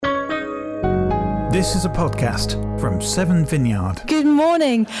This is a podcast from Severn Vineyard. Good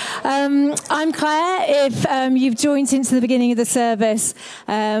morning. I'm Claire. If you've joined since the beginning of the service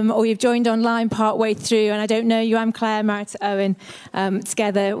or you've joined online part way through, and I don't know you, I'm Claire, married to Owen.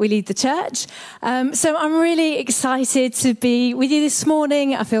 Together we lead the church. So I'm really excited to be with you this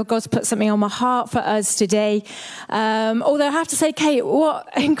morning. I feel God's put something on my heart for us today. Although I have to say, Kate, what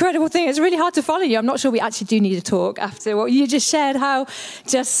an incredible thing. It's really hard to follow you. I'm not sure we actually do need to talk after what you just shared. How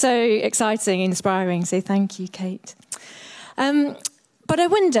just so exciting, inspiring. So thank you, Kate. But I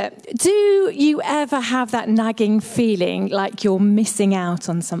wonder, do you ever have that nagging feeling like you're missing out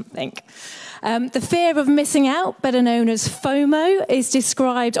on something? The fear of missing out, better known as FOMO, is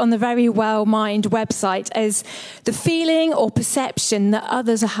described on the Very Well Mind website as the feeling or perception that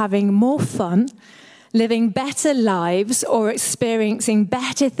others are having more fun, living better lives, or experiencing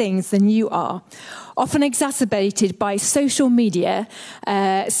better things than you are, often exacerbated by social media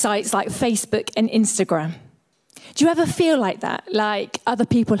sites like Facebook and Instagram. Do you ever feel like that? Like other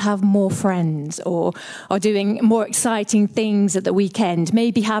people have more friends or are doing more exciting things at the weekend,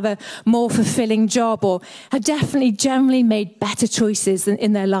 maybe have a more fulfilling job or have definitely generally made better choices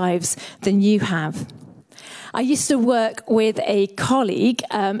in their lives than you have? I used to work with a colleague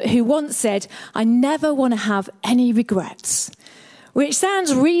who once said, "I never want to have any regrets," which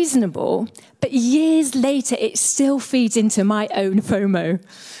sounds reasonable, but years later it still feeds into my own FOMO.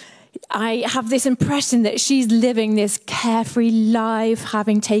 I have this impression that she's living this carefree life,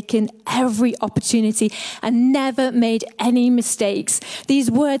 having taken every opportunity and never made any mistakes.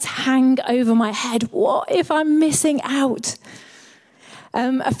 These words hang over my head. What if I'm missing out?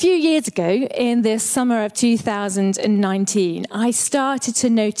 A few years ago, in the summer of 2019, I started to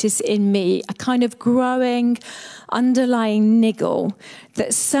notice in me a kind of growing, underlying niggle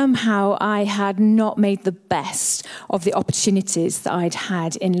that somehow I had not made the best of the opportunities that I'd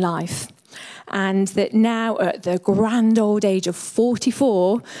had in life. And that now, at the grand old age of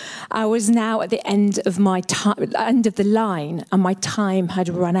 44, I was now at the end of end of the line, and my time had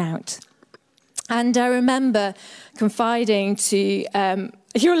run out. And I remember confiding to,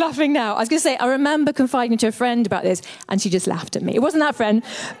 you're laughing now. I was going to say, I remember confiding to a friend about this, and she just laughed at me. It wasn't that friend,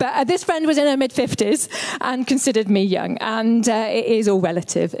 but this friend was in her mid-50s and considered me young. And it is all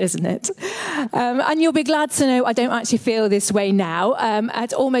relative, isn't it? And you'll be glad to know I don't actually feel this way now.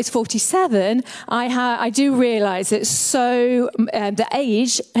 At almost 47, I do realise that the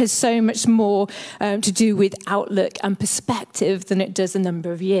age has so much more to do with outlook and perspective than it does a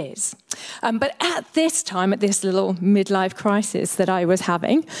number of years. But at this time, at this little midlife crisis that I was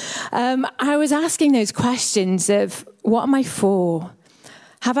having, I was asking those questions of, what am I for?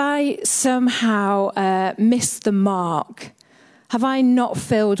 Have I somehow missed the mark? Have I not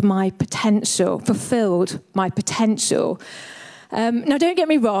fulfilled my potential? Now, don't get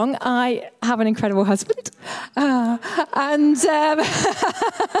me wrong, I have an incredible husband, and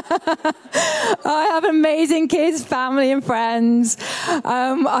I have amazing kids, family and friends.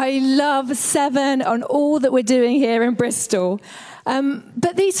 I love Severn and all that we're doing here in Bristol.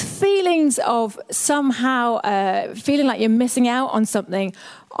 But these feelings of somehow feeling like you're missing out on something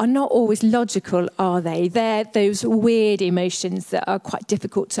are not always logical, are they? They're those weird emotions that are quite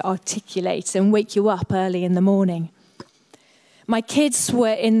difficult to articulate and wake you up early in the morning. My kids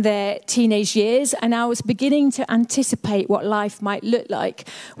were in their teenage years, and I was beginning to anticipate what life might look like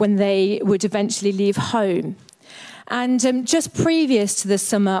when they would eventually leave home. And just previous to the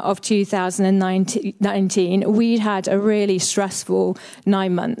summer of 2019, we'd had a really stressful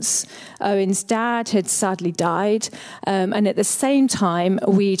 9 months. Owen's dad had sadly died, and at the same time,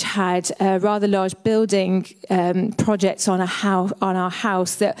 we'd had a rather large building projects on our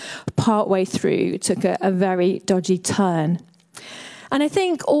house that partway through took a very dodgy turn. And I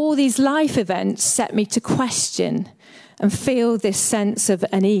think all these life events set me to question and feel this sense of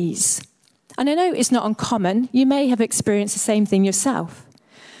unease. And I know it's not uncommon. You may have experienced the same thing yourself.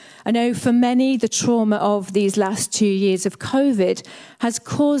 I know for many, the trauma of these last 2 years of COVID has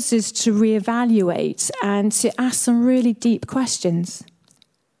caused us to reevaluate and to ask some really deep questions.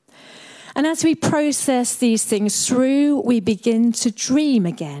 And as we process these things through, we begin to dream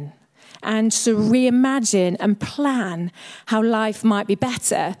again and to reimagine and plan how life might be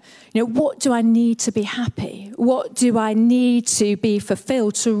better. You know, what do I need to be happy? What do I need to be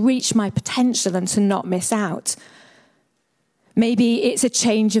fulfilled to reach my potential and to not miss out? Maybe it's a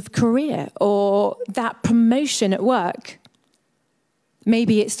change of career or that promotion at work.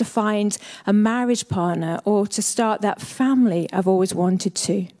 Maybe it's to find a marriage partner or to start that family I've always wanted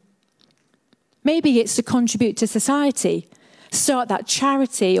to. Maybe it's to contribute to society, start that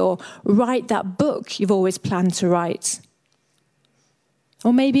charity or write that book you've always planned to write.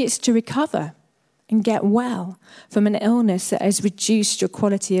 Or maybe it's to recover and get well from an illness that has reduced your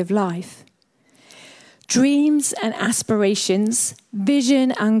quality of life. Dreams and aspirations,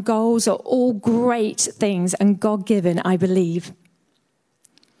 vision and goals are all great things and God-given, I believe.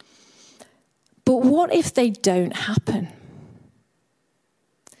 But what if they don't happen?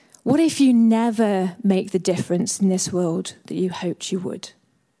 What if you never make the difference in this world that you hoped you would?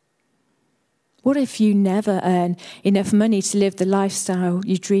 What if you never earn enough money to live the lifestyle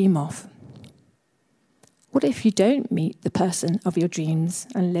you dream of? What if you don't meet the person of your dreams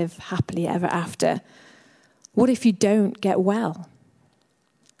and live happily ever after? What if you don't get well?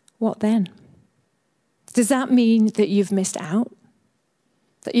 What then? Does that mean that you've missed out?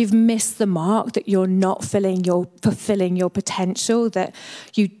 That you've missed the mark, that you're not fulfilling your potential, that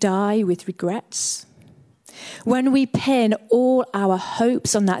you die with regrets? When we pin all our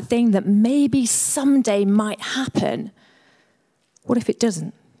hopes on that thing that maybe someday might happen, what if it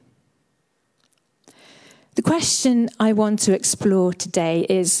doesn't? The question I want to explore today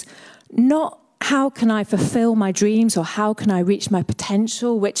is not how can I fulfill my dreams or how can I reach my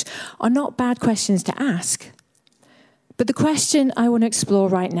potential, which are not bad questions to ask. But the question I want to explore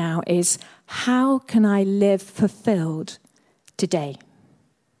right now is how can I live fulfilled today?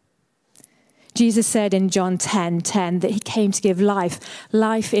 Jesus said in John 10:10 that he came to give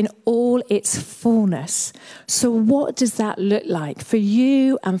life in all its fullness. So what does that look like for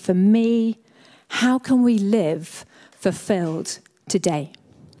you and for me? How can we live fulfilled today?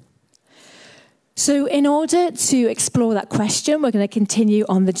 So in order to explore that question, we're going to continue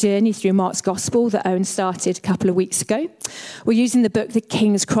on the journey through Mark's Gospel that Owen started a couple of weeks ago. We're using the book The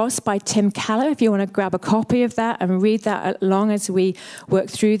King's Cross by Tim Keller, if you want to grab a copy of that and read that along as we work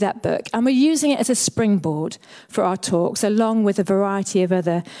through that book. And we're using it as a springboard for our talks, along with a variety of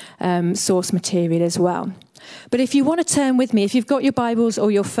other source material as well. But if you want to turn with me, if you've got your Bibles or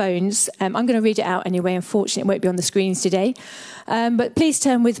your phones, I'm going to read it out anyway. Unfortunately, it won't be on the screens today. But please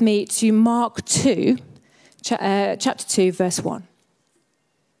turn with me to Mark 2, chapter 2, verse 1.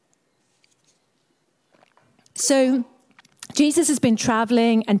 So Jesus has been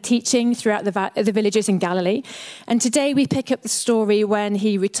traveling and teaching throughout the villages in Galilee. And today we pick up the story when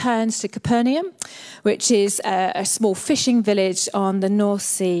he returns to Capernaum, which is a small fishing village on the North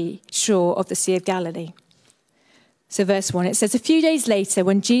Sea shore of the Sea of Galilee. So verse 1, it says, "A few days later,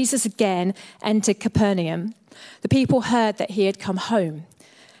 when Jesus again entered Capernaum, the people heard that he had come home.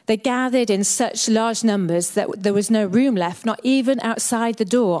 They gathered in such large numbers that there was no room left, not even outside the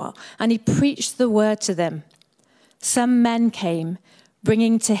door, and he preached the word to them. Some men came,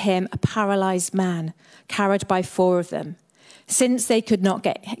 bringing to him a paralyzed man, carried by 4 of them. Since they could not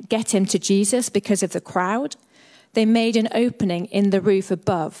get him to Jesus because of the crowd, they made an opening in the roof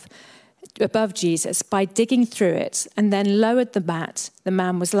above Jesus by digging through it and then lowered the mat the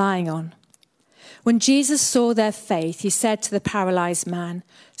man was lying on. When Jesus saw their faith, he said to the paralyzed man,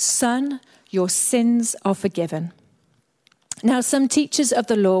 'Son, your sins are forgiven.' Now some teachers of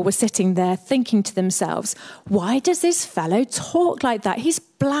the law were sitting there thinking to themselves, 'Why does this fellow talk like that? He's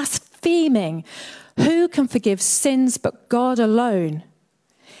blaspheming. Who can forgive sins but God alone?'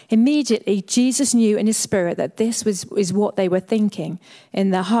 Immediately, Jesus knew in his spirit that this is what they were thinking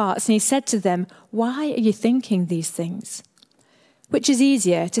in their hearts. And he said to them, 'Why are you thinking these things? Which is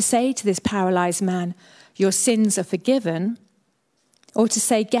easier, to say to this paralyzed man, "Your sins are forgiven," or to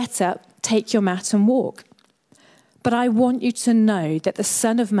say, "Get up, take your mat and walk"? But I want you to know that the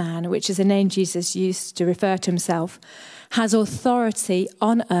Son of Man,'" which is the name Jesus used to refer to himself, "has authority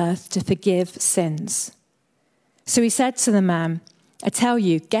on earth to forgive sins." So he said to the man, "I tell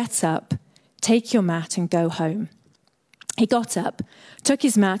you, get up, take your mat and go home." He got up, took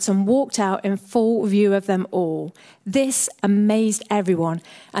his mat and walked out in full view of them all. This amazed everyone,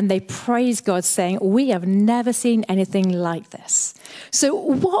 and they praised God, saying, "We have never seen anything like this." So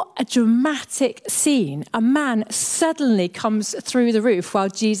what a dramatic scene. A man suddenly comes through the roof while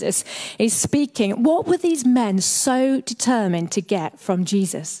Jesus is speaking. What were these men so determined to get from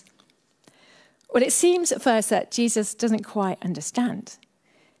Jesus? Well, it seems at first that Jesus doesn't quite understand.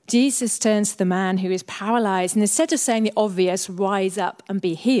 Jesus turns to the man who is paralyzed, and instead of saying the obvious, "Rise up and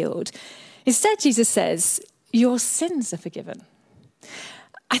be healed," instead Jesus says, "Your sins are forgiven."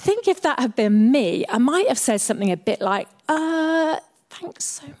 I think if that had been me, I might have said something a bit like, "Thanks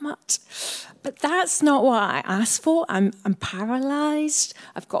so much, but that's not what I asked for. I'm paralyzed.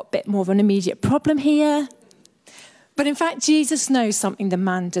 I've got a bit more of an immediate problem here." But in fact, Jesus knows something the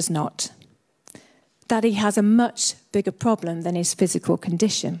man does not. That he has a much bigger problem than his physical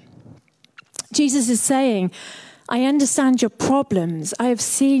condition. Jesus is saying, "I understand your problems. I have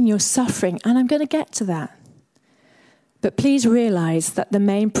seen your suffering, and I'm going to get to that. But please realize that the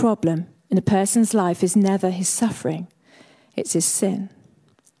main problem in a person's life is never his suffering, it's his sin.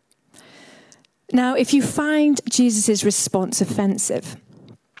 Now, if you find Jesus' response offensive,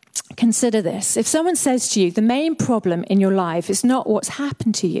 consider this. If someone says to you, the main problem in your life is not what's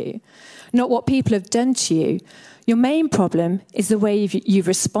happened to you, not what people have done to you, your main problem is the way you've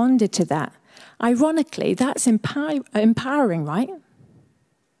responded to that. Ironically, that's empowering, right?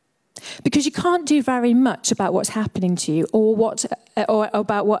 Because you can't do very much about what's happening to you or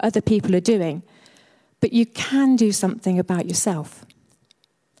about what other people are doing, but you can do something about yourself.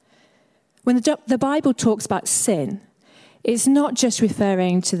 When the Bible talks about sin, it's not just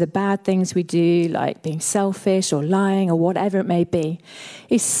referring to the bad things we do, like being selfish or lying or whatever it may be.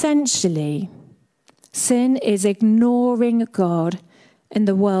 Essentially, sin is ignoring God in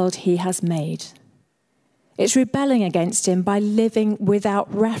the world he has made. It's rebelling against him by living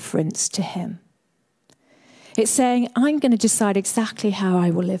without reference to him. It's saying, I'm going to decide exactly how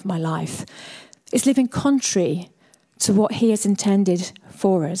I will live my life. It's living contrary to what he has intended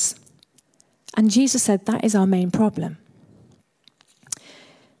for us. And Jesus said that is our main problem.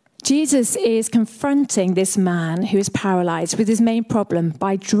 Jesus is confronting this man who is paralyzed with his main problem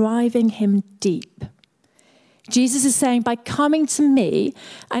by driving him deep. Jesus is saying, by coming to me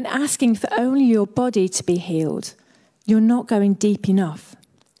and asking for only your body to be healed, you're not going deep enough.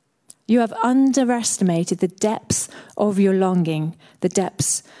 You have underestimated the depths of your longing, the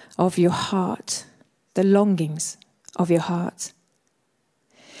depths of your heart, the longings of your heart.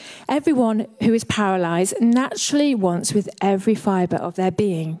 Everyone who is paralyzed naturally wants with every fiber of their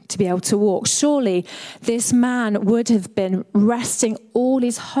being to be able to walk. Surely this man would have been resting all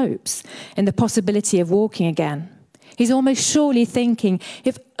his hopes in the possibility of walking again. He's almost surely thinking,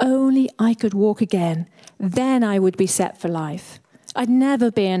 if only I could walk again, then I would be set for life. I'd never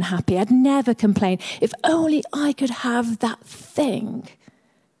be unhappy. I'd never complain. If only I could have that thing,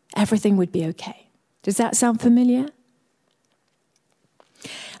 everything would be okay. Does that sound familiar?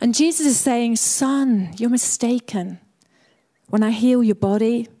 And Jesus is saying, son, you're mistaken. When I heal your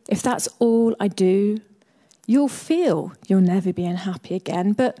body, if that's all I do, you'll feel you'll never be unhappy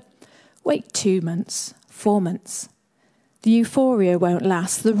again. But wait 2 months, 4 months. The euphoria won't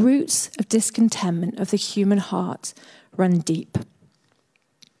last. The roots of discontentment of the human heart run deep.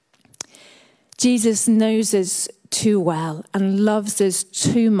 Jesus knows us too well and loves us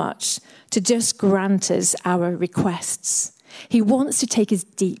too much to just grant us our requests. He wants to take us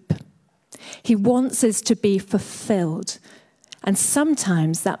deep. He wants us to be fulfilled. And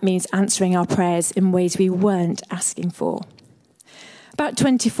sometimes that means answering our prayers in ways we weren't asking for. About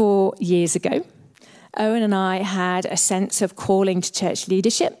 24 years ago, Owen and I had a sense of calling to church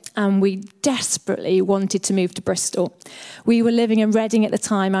leadership, and we desperately wanted to move to Bristol. We were living in Reading at the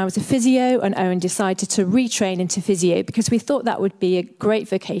time. I was a physio, and Owen decided to retrain into physio because we thought that would be a great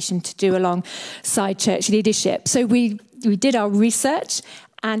vocation to do alongside church leadership. So we did our research,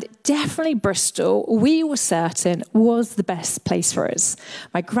 and definitely Bristol, we were certain, was the best place for us.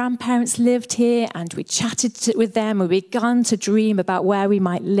 My grandparents lived here, and we chatted with them. We began to dream about where we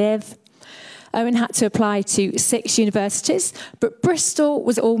might live. Owen had to apply to 6 universities, but Bristol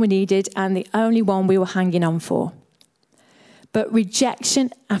was all we needed and the only one we were hanging on for. But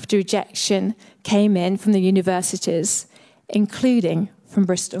rejection after rejection came in from the universities, including from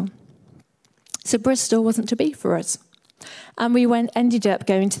Bristol. So Bristol wasn't to be for us. And we ended up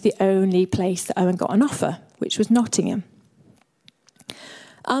going to the only place that Owen got an offer, which was Nottingham.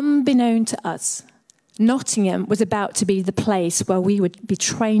 Unbeknown to us, Nottingham was about to be the place where we would be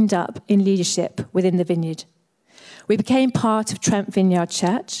trained up in leadership within the vineyard. We became part of Trent Vineyard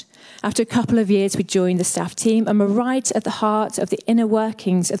Church. After a couple of years, we joined the staff team and were right at the heart of the inner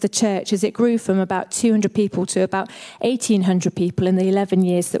workings of the church as it grew from about 200 people to about 1,800 people in the 11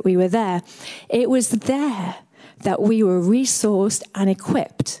 years that we were there. It was there that we were resourced and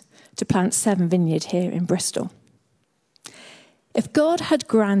equipped to plant 7 Vineyard here in Bristol. If God had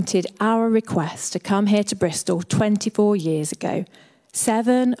granted our request to come here to Bristol 24 years ago,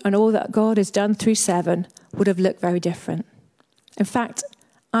 7 and all that God has done through 7 would have looked very different. In fact,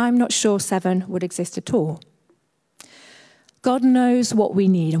 I'm not sure 7 would exist at all. God knows what we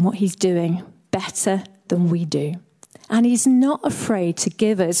need and what he's doing better than we do. And he's not afraid to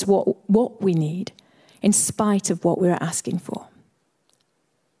give us what we need in spite of what we're asking for.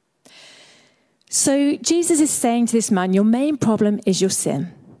 So Jesus is saying to this man, your main problem is your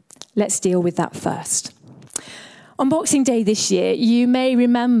sin. Let's deal with that first. On Boxing Day this year, you may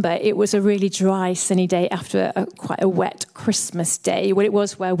remember it was a really dry, sunny day after quite a wet Christmas day. Well, it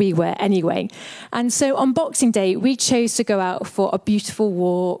was where we were anyway. And so on Boxing Day, we chose to go out for a beautiful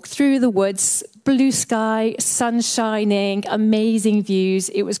walk through the woods blue sky, sun shining, amazing views.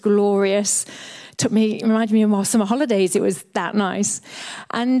 It was glorious. Reminded me of our summer holidays. It was that nice.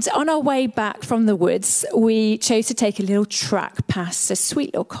 And on our way back from the woods, we chose to take a little track past a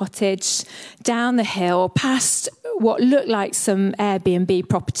sweet little cottage, down the hill, past what looked like some Airbnb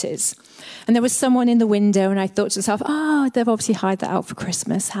properties. And there was someone in the window, and I thought to myself, they've obviously hired that out for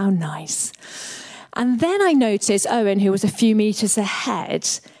Christmas. How nice. And then I noticed Owen, who was a few metres ahead,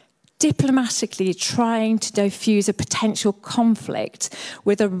 diplomatically trying to diffuse a potential conflict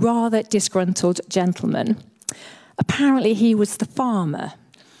with a rather disgruntled gentleman. Apparently, he was the farmer,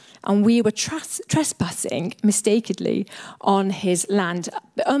 and we were trespassing mistakenly on his land.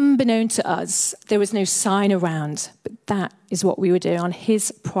 Unbeknown to us, there was no sign around, but that is what we were doing on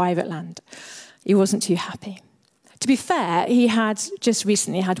his private land. He wasn't too happy. To be fair, he had just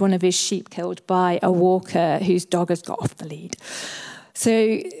recently had one of his sheep killed by a walker whose dog has got off the lead.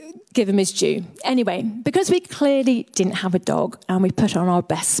 So give him his due. Anyway, because we clearly didn't have a dog and we put on our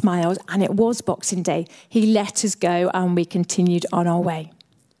best smiles and it was Boxing Day, he let us go and we continued on our way.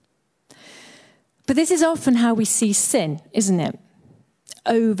 But this is often how we see sin, isn't it?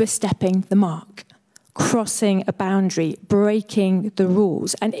 Overstepping the mark, crossing a boundary, breaking the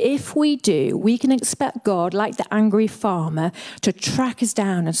rules. And if we do, we can expect God, like the angry farmer, to track us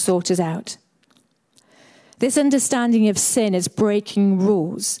down and sort us out. This understanding of sin as breaking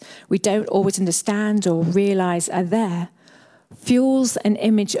rules we don't always understand or realize are there fuels an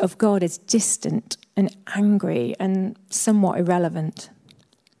image of God as distant and angry and somewhat irrelevant.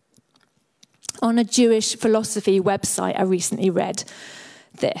 On a Jewish philosophy website I recently read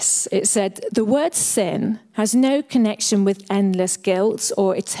this. It said, the word sin has no connection with endless guilt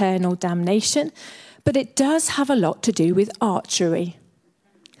or eternal damnation, but it does have a lot to do with archery.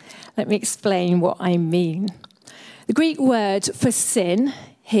 Let me explain what I mean. The Greek word for sin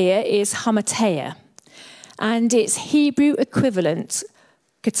here is hamartia, and its Hebrew equivalent,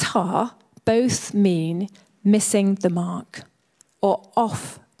 katar, both mean missing the mark or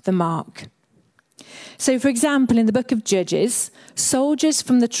off the mark. So, for example, in the book of Judges, soldiers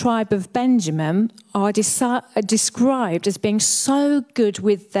from the tribe of Benjamin are described as being so good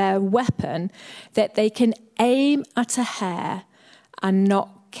with their weapon that they can aim at a hare and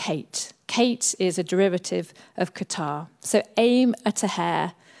not Kate. Kate is a derivative of Qatar. So aim at a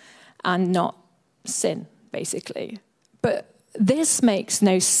hare and not sin, basically. But this makes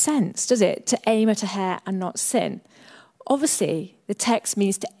no sense, does it? To aim at a hare and not sin. Obviously, the text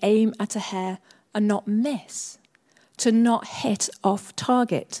means to aim at a hare and not miss, to not hit off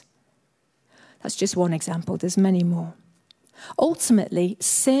target. That's just one example. There's many more. Ultimately,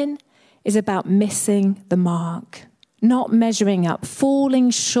 sin is about missing the mark, not measuring up, falling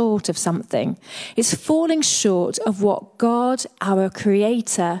short of something. It's falling short of what God, our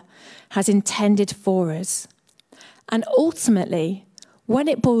Creator, has intended for us. And ultimately, when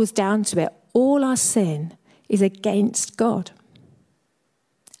it boils down to it, all our sin is against God.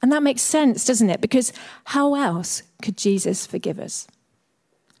 And that makes sense, doesn't it? Because how else could Jesus forgive us?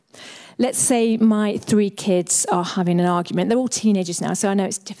 Let's say my 3 kids are having an argument. They're all teenagers now, so I know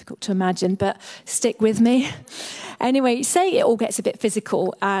it's difficult to imagine, but stick with me. Anyway, say it all gets a bit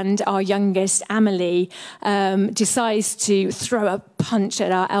physical and our youngest, Amelie, decides to throw a punch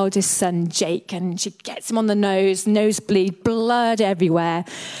at our eldest son, Jake, and she gets him on the nose, nosebleed, blood everywhere.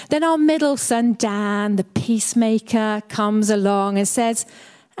 Then our middle son, Dan, the peacemaker, comes along and says,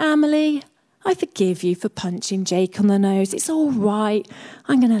 Amelie, I forgive you for punching Jake on the nose. It's all right.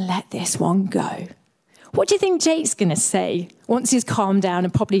 I'm going to let this one go. What do you think Jake's going to say once he's calmed down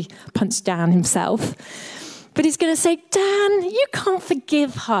and probably punched Dan himself? But he's going to say, Dan, you can't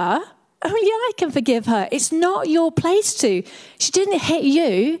forgive her. Only I can forgive her. It's not your place to. She didn't hit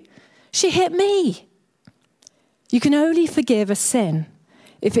you. She hit me. You can only forgive a sin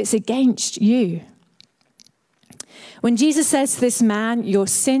if it's against you. When Jesus says to this man, your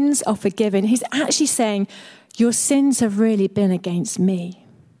sins are forgiven, he's actually saying, your sins have really been against me.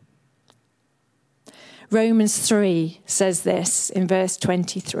 Romans 3 says this in verse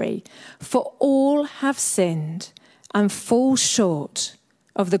 23, for all have sinned and fall short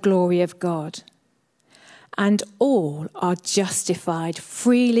of the glory of God, and all are justified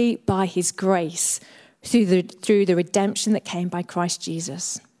freely by his grace through the redemption that came by Christ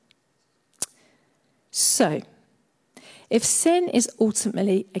Jesus. So, if sin is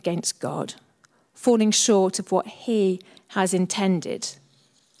ultimately against God, falling short of what he has intended,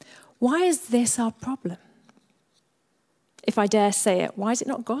 why is this our problem? If I dare say it, why is it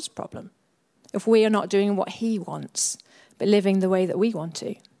not God's problem? If we are not doing what he wants, but living the way that we want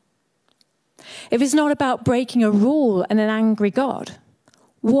to. If it's not about breaking a rule and an angry God,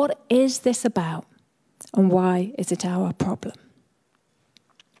 What is this about? And why is it our problem?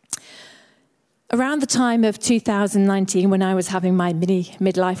 Around the time of 2019, when I was having my mini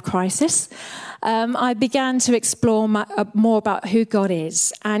midlife crisis, I began to explore more about who God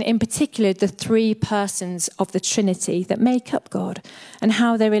is, and in particular, the three persons of the Trinity that make up God and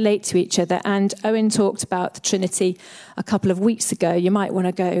how they relate to each other. And Owen talked about the Trinity a couple of weeks ago. You might want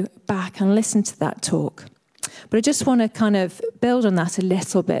to go back and listen to that talk. But I just want to kind of build on that a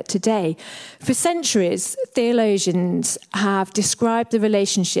little bit today. For centuries, theologians have described the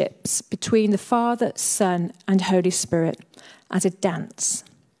relationships between the Father, Son, and Holy Spirit as a dance,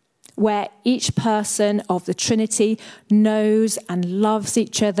 where each person of the Trinity knows and loves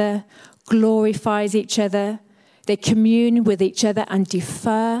each other, glorifies each other, they commune with each other and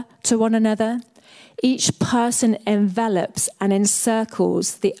defer to one another. Each person envelops and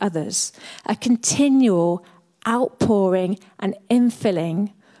encircles the others, a continual outpouring and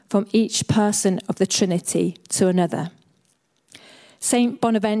infilling from each person of the Trinity to another. St.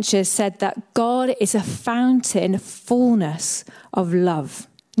 Bonaventure said that God is a fountain fullness of love.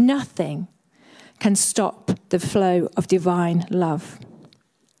 Nothing can stop the flow of divine love.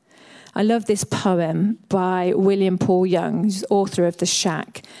 I love this poem by William Paul Young, who's author of The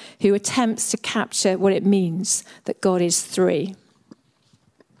Shack, who attempts to capture what it means that God is three.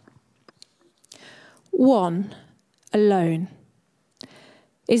 One, alone,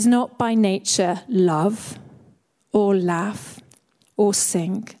 is not by nature love or laugh or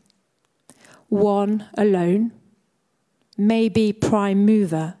sing. One alone may be prime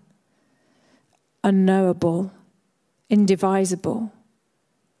mover, unknowable, indivisible,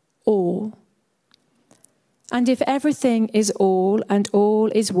 all. And if everything is all and all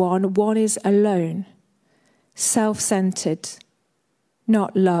is one, one is alone, self-centered,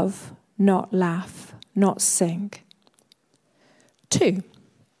 not love, not laugh, not sing. Two,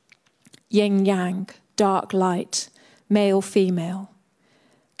 yin-yang, dark light, male-female,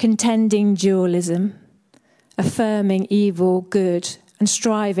 contending dualism, affirming evil, good, and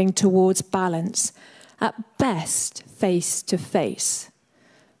striving towards balance, at best face to face,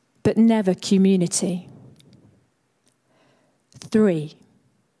 but never community. Three,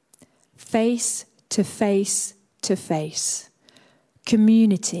 face to face to face,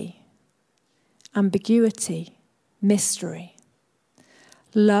 community, ambiguity, mystery,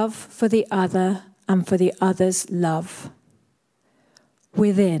 love for the other and for the other's love,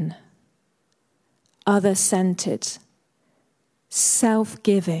 within, other-centered,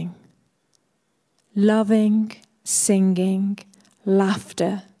 self-giving, loving, singing,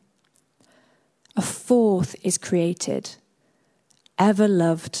 laughter. A fourth is created, ever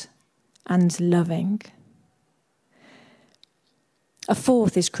loved and loving. A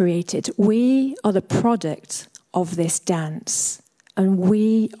fourth is created. We are the product of this dance, and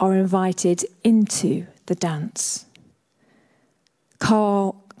we are invited into the dance.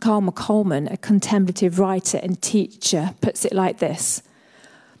 Carl McColman, a contemplative writer and teacher, puts it like this: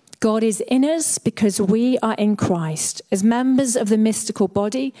 God is in us because we are in Christ. As members of the mystical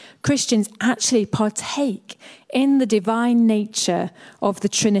body, Christians actually partake in the divine nature of the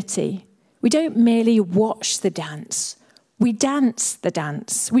Trinity. We don't merely watch the dance. We dance the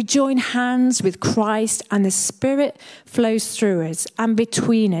dance. We join hands with Christ, and the Spirit flows through us and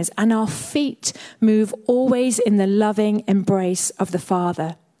between us, and our feet move always in the loving embrace of the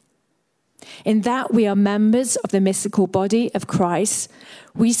Father. In that we are members of the mystical body of Christ,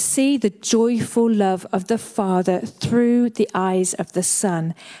 we see the joyful love of the Father through the eyes of the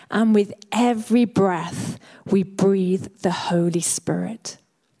Son, and with every breath we breathe the Holy Spirit.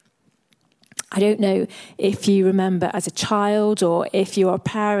 I don't know if you remember as a child, or if you're a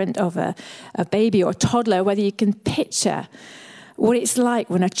parent of a baby or a toddler, whether you can picture what it's like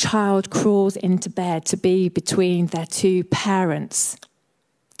when a child crawls into bed to be between their two parents.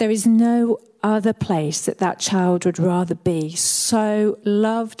 There is no other place that child would rather be. So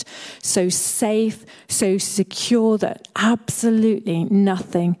loved, so safe, so secure that absolutely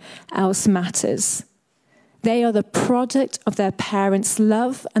nothing else matters. They are the product of their parents'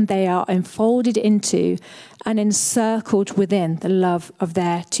 love, and they are enfolded into and encircled within the love of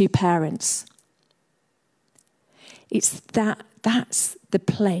their two parents. That's the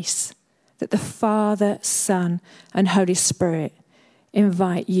place that the Father, Son, and Holy Spirit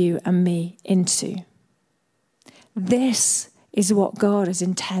invite you and me into. This is what God has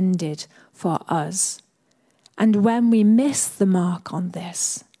intended for us. And when we miss the mark on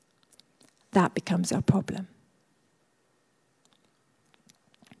this, that becomes our problem.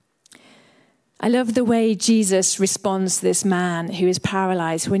 I love the way Jesus responds to this man who is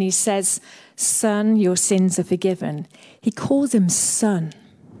paralyzed when he says, "Son, your sins are forgiven." He calls him son.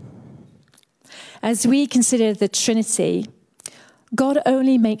 As we consider the Trinity, God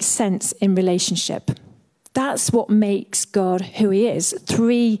only makes sense in relationship. That's what makes God who he is.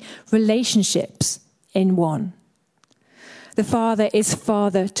 3 relationships in one. The Father is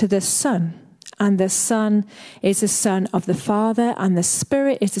Father to the Son, and the Son is the Son of the Father, and the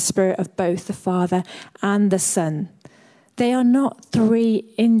Spirit is the Spirit of both the Father and the Son. They are not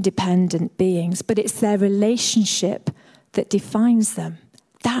 3 independent beings, but it's their relationship that defines them.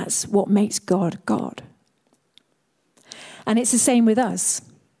 That's what makes God God. And it's the same with us.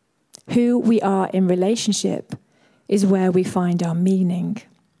 Who we are in relationship is where we find our meaning.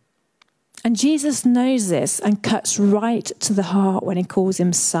 And Jesus knows this and cuts right to the heart when he calls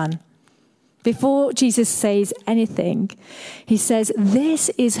him son. Before Jesus says anything, he says, this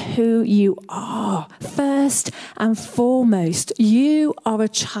is who you are. First and foremost, you are a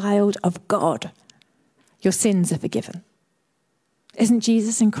child of God. Your sins are forgiven. Isn't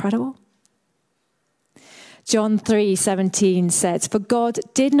Jesus incredible? John 3:17 says, for God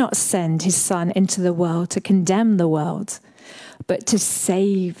did not send his Son into the world to condemn the world, but to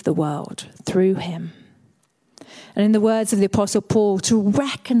save the world through him. And in the words of the Apostle Paul, to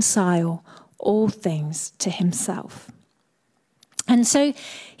reconcile all things to himself. And so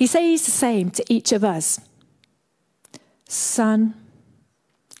he says the same to each of us. Son,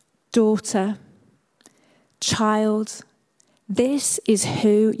 daughter, child, this is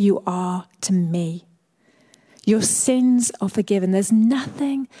who you are to me. Your sins are forgiven. There's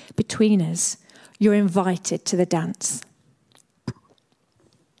nothing between us. You're invited to the dance.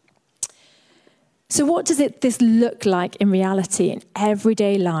 So what does this look like in reality, in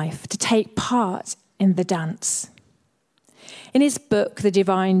everyday life, to take part in the dance? In his book, The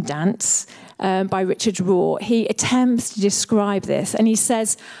Divine Dance, by Richard Rohr, he attempts to describe this, and he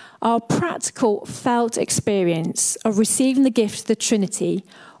says, our practical felt experience of receiving the gift of the Trinity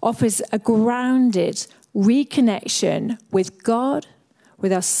offers a grounded reconnection with God,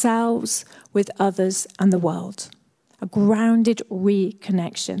 with ourselves, with others, and the world. A grounded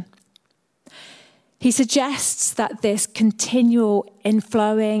reconnection. He suggests that this continual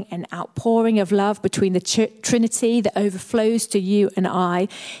inflowing and outpouring of love between the Trinity that overflows to you and I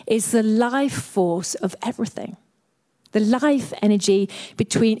is the life force of everything. The life energy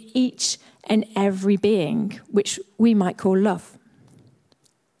between each and every being, which we might call love.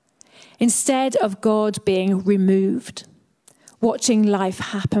 Instead of God being removed, watching life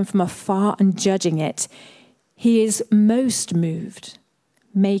happen from afar and judging it, he is most moved,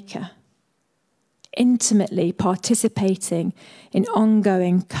 maker, intimately participating in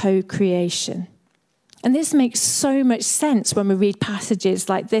ongoing co-creation. And this makes so much sense when we read passages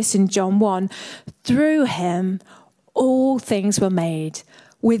like this in John 1. Through him, all things were made.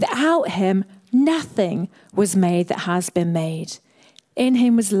 Without him, nothing was made that has been made. In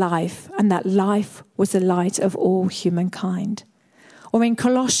him was life, and that life was the light of all humankind. Or in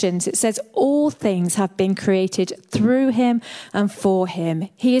Colossians, it says, all things have been created through him and for him.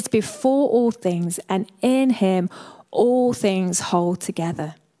 He is before all things, and in him all things hold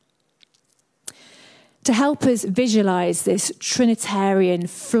together. To help us visualize this Trinitarian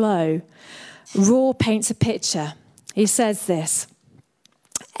flow, Rohr paints a picture. He says this: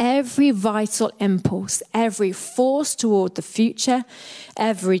 every vital impulse, every force toward the future,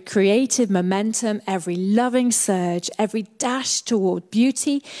 every creative momentum, every loving surge, every dash toward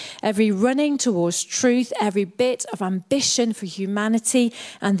beauty, every running towards truth, every bit of ambition for humanity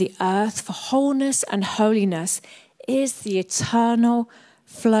and the earth, for wholeness and holiness, is the eternal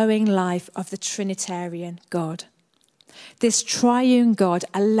flowing life of the Trinitarian God. This triune God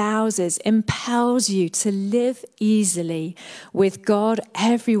allows us, impels you to live easily with God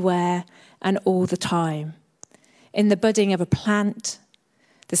everywhere and all the time. In the budding of a plant,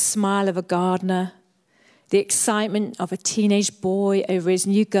 the smile of a gardener, the excitement of a teenage boy over his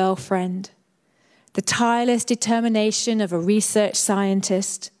new girlfriend, the tireless determination of a research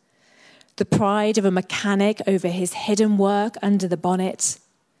scientist, the pride of a mechanic over his hidden work under the bonnet,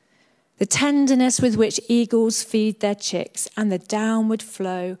 the tenderness with which eagles feed their chicks, and the downward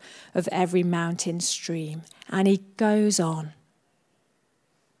flow of every mountain stream. And he goes on.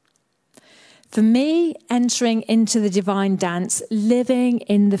 For me, entering into the divine dance, living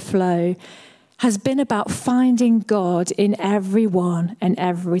in the flow, has been about finding God in everyone and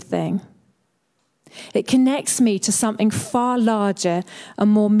everything. It connects me to something far larger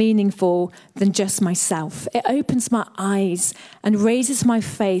and more meaningful than just myself. It opens my eyes and raises my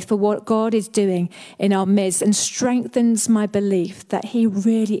faith for what God is doing in our midst and strengthens my belief that he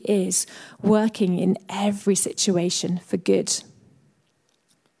really is working in every situation for good.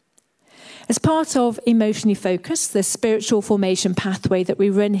 As part of Emotionally Focused, the spiritual formation pathway that we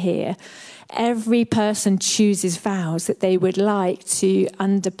run here, every person chooses vows that they would like to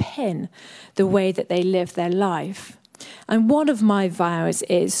underpin the way that they live their life. And one of my vows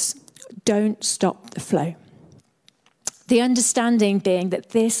is, don't stop the flow. The understanding being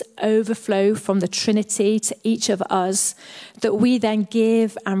that this overflow from the Trinity to each of us, that we then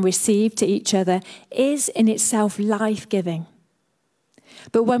give and receive to each other, is in itself life-giving.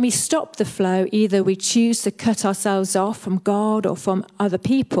 But when we stop the flow, either we choose to cut ourselves off from God or from other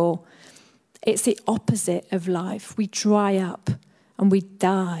people, it's the opposite of life. We dry up and we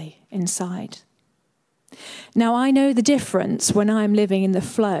die inside. Now, I know the difference when I'm living in the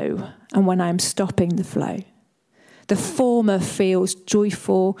flow and when I'm stopping the flow. The former feels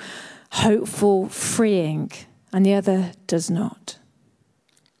joyful, hopeful, freeing, and the other does not.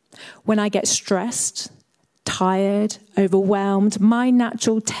 When I get stressed, tired, overwhelmed, my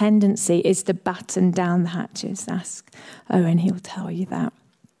natural tendency is to batten down the hatches. Ask Owen, he'll tell you that.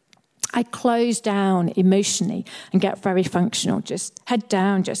 I close down emotionally and get very functional. Just head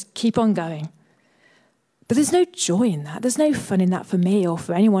down, just keep on going. But there's no joy in that. There's no fun in that for me or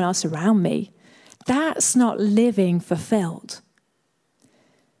for anyone else around me. That's not living fulfilled.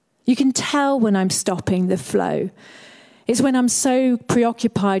 You can tell when I'm stopping the flow. It's when I'm so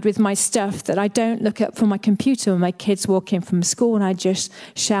preoccupied with my stuff that I don't look up from my computer when my kids walk in from school and I just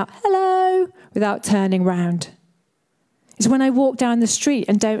shout, hello, without turning round. It's when I walk down the street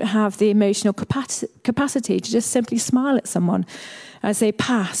and don't have the emotional capacity to just simply smile at someone as they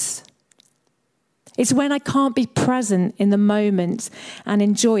pass. It's when I can't be present in the moment and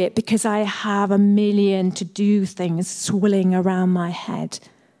enjoy it because I have a million to-do things swirling around my head.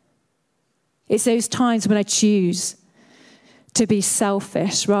 It's those times when I choose to be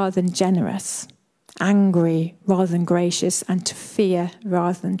selfish rather than generous, angry rather than gracious, and to fear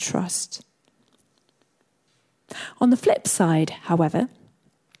rather than trust. On the flip side, however,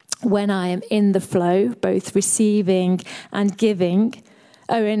 when I am in the flow, both receiving and giving,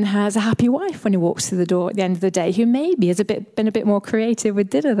 Owen has a happy wife when he walks through the door at the end of the day, who maybe has been a bit more creative with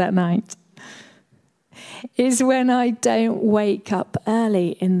dinner that night. Is when I don't wake up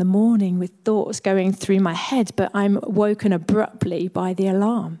early in the morning with thoughts going through my head, but I'm woken abruptly by the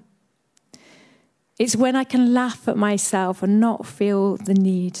alarm. It's when I can laugh at myself and not feel the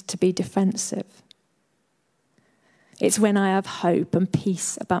need to be defensive. It's when I have hope and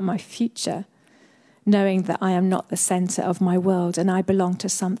peace about my future, knowing that I am not the center of my world and I belong to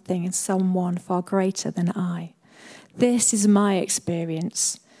something and someone far greater than I. This is my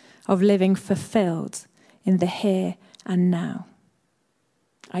experience of living fulfilled in the here and now.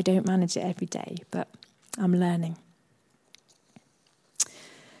 I don't manage it every day, but I'm learning.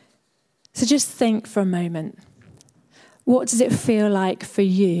 So just think for a moment. What does it feel like for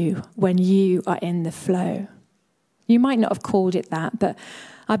you when you are in the flow? You might not have called it that, but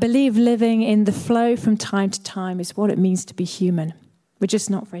I believe living in the flow from time to time is what it means to be human. We're just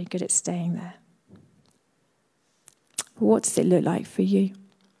not very good at staying there. What does it look like for you?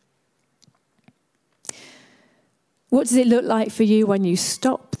 What does it look like for you when you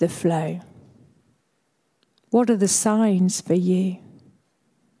stop the flow? What are the signs for you?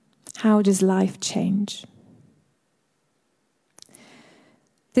 How does life change?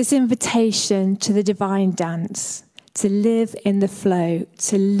 This invitation to the divine dance, to live in the flow,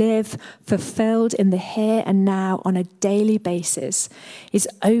 to live fulfilled in the here and now on a daily basis, is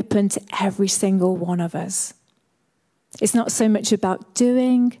open to every single one of us. It's not so much about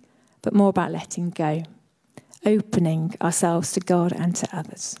doing, but more about letting go, opening ourselves to God and to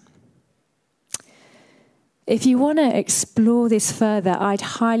others. If you want to explore this further, I'd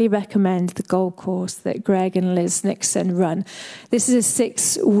highly recommend the Gold course that Greg and Liz Nixon run. This is a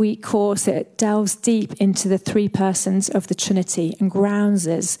 6-week course that delves deep into the three persons of the Trinity and grounds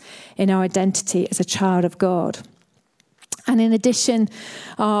us in our identity as a child of God. And in addition,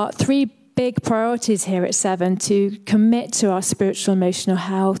 our three big priorities here at Seven: to commit to our spiritual emotional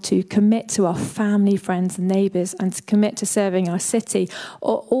health, to commit to our family, friends and neighbours, and to commit to serving our city,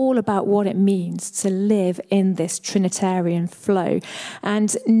 are all about what it means to live in this Trinitarian flow.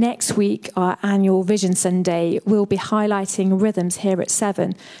 And next week, our annual Vision Sunday, will be highlighting rhythms here at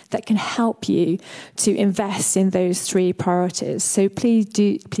Seven that can help you to invest in those three priorities. So please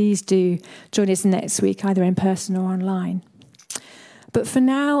do join us next week, either in person or online. But for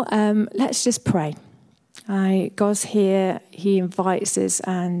now, let's just pray. God's here, he invites us,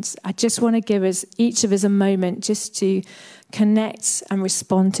 and I just want to give us, each of us, a moment just to connect and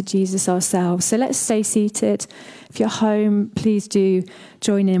respond to Jesus ourselves. So let's stay seated. If you're home, please do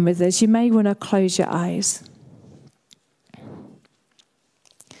join in with us. You may want to close your eyes.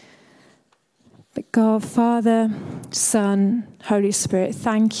 God, Father, Son, Holy Spirit,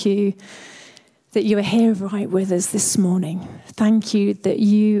 thank you that you are here right with us this morning. Thank you that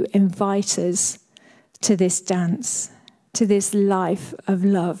you invite us to this dance, to this life of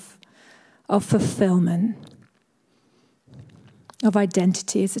love, of fulfillment, of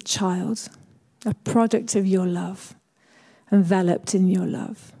identity as a child, a product of your love, enveloped in your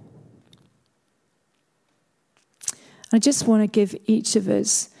love. I just want to give each of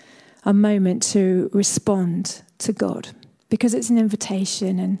us a moment to respond to God, because it's an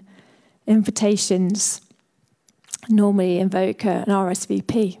invitation, and invitations normally invoke an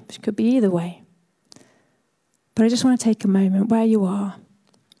RSVP, which could be either way. But I just want to take a moment where you are.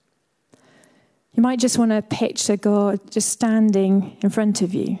 You might just want to picture God just standing in front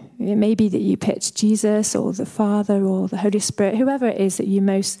of you. It may be that you picture Jesus or the Father or the Holy Spirit, whoever it is that you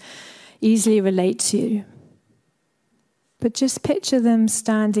most easily relate to. But just picture them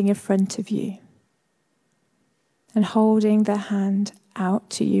standing in front of you and holding their hand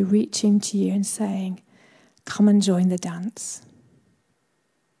out to you, reaching to you and saying, "Come and join the dance."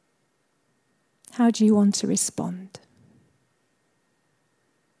 How do you want to respond?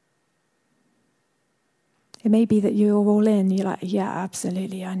 It may be that you're all in. You're like, yeah,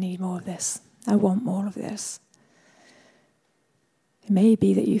 absolutely, I need more of this. I want more of this. It may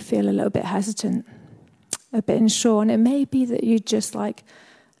be that you feel a little bit hesitant, a bit unsure, and it may be that you're just like,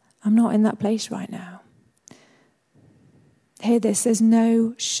 I'm not in that place right now. Hear this, there's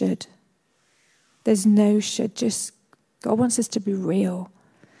no should. There's no should. Just, God wants us to be real.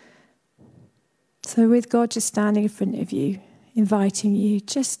 So with God just standing in front of you, inviting you,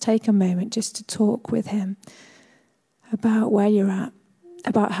 just take a moment just to talk with him about where you're at,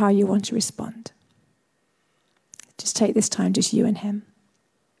 about how you want to respond. Just take this time, just you and him.